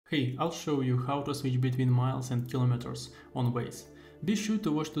Hey, I'll show you how to switch between miles and kilometers on Waze. Be sure to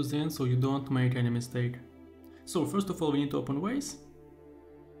watch to the end so you don't make any mistake. So first of all we need to open Waze,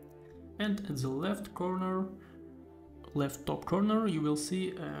 and at the left top corner you will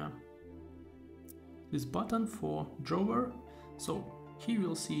see this button for drawer. So here you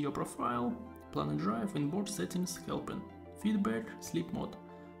will see your profile, plan and drive, inboard settings, helping, feedback, sleep mode.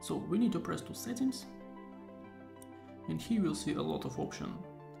 So we need to press to settings, and here you will see a lot of options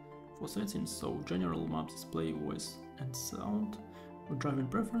for settings. So general, map, display, voice and sound, driving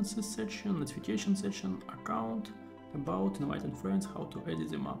preferences section, notification section, account, about, inviting friends, how to edit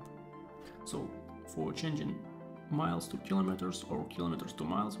the map. So for changing miles to kilometers or kilometers to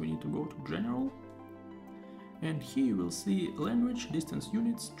miles, we need to go to general, and here you will see language, distance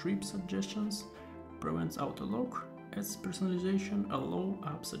units, trip suggestions, prevents auto lock, adds personalization, allow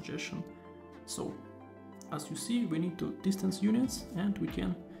app suggestion. So as you see, we need to distance units, and we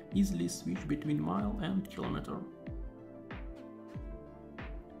can easily switch between mile and kilometer.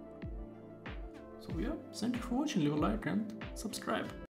 So yeah, thank you for watching, leave a like and subscribe.